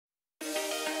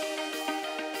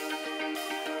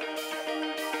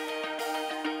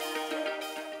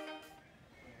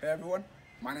everyone,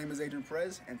 my name is Adrian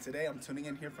Perez, and today I'm tuning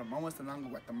in here from Mozambique,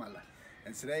 Guatemala.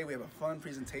 And today we have a fun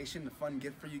presentation, a fun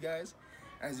gift for you guys.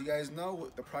 As you guys know,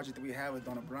 the project that we have with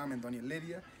Don Abraham and Doña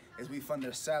Lydia is we fund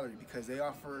their salary because they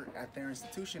offer at their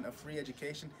institution a free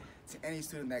education to any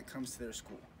student that comes to their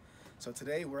school. So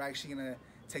today we're actually going to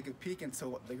take a peek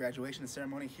into the graduation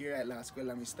ceremony here at La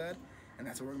Escuela Amistad, and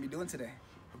that's what we're going to be doing today.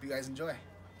 Hope you guys enjoy.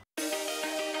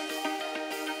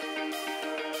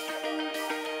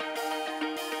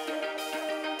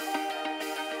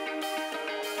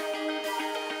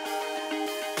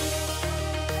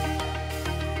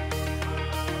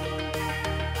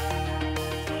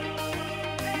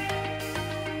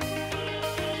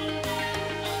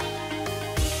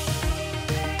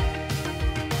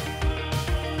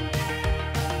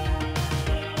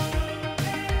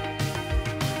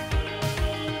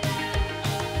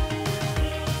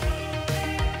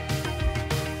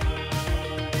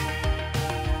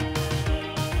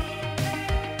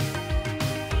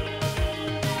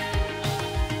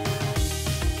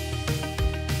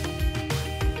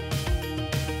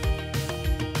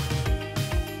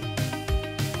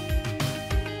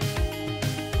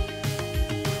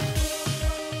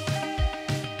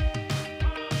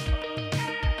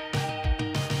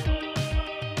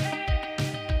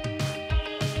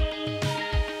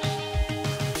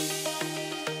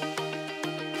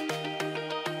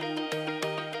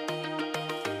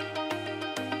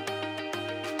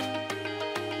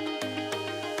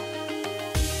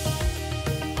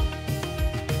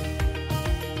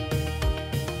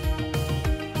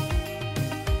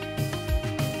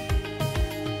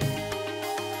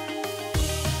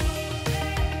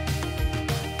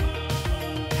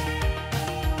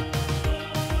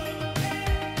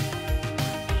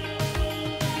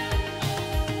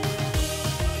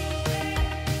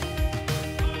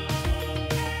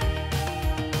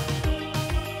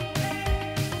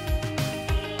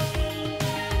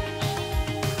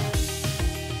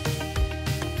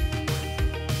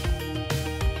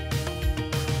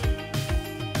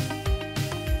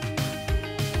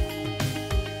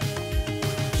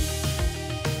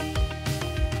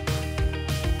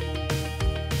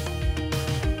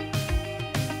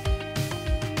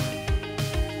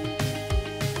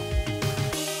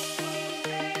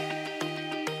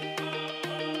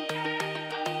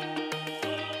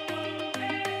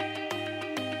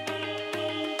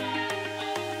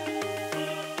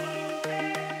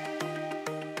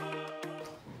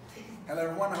 Hello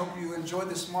everyone, I hope you enjoyed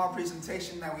the small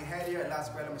presentation that we had here at La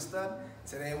Escuela Amistad.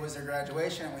 Today was their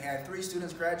graduation and we had 3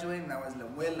 students graduating. That was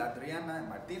Lemuel, Adriana, and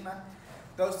Martina.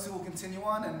 Those 2 will continue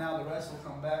on and now the rest will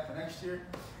come back for next year.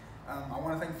 I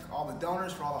want to thank all the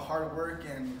donors for all the hard work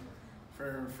and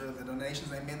for the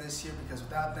donations they made this year, because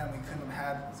without them we couldn't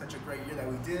have had such a great year that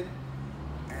we did.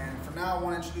 And for now I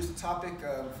want to introduce the topic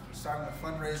of starting to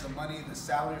fundraise the money, the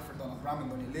salary for Don Abraham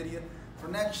and Doña Lydia for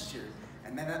next year.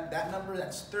 And then that number,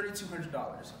 that's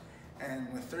 $3,200.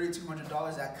 And with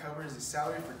 $3,200, that covers the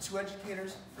salary for 2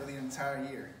 educators for the entire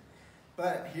year.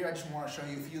 But here I just want to show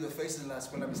you a few of the faces of La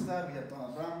Escuela Amistad. We have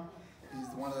Don Abraham, he's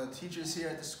one of the teachers here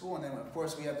at the school, and then of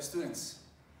course we have the students.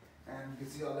 And you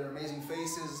can see all their amazing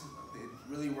faces. They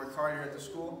really work hard here at the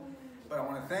school. But I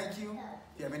want to thank you.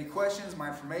 If you have any questions, my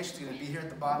information is going to be here at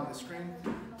the bottom of the screen.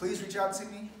 Please reach out to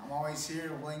me. I'm always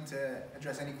here willing to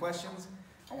address any questions.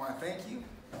 I want to thank you,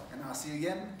 and I'll see you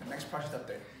again in the next project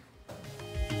update.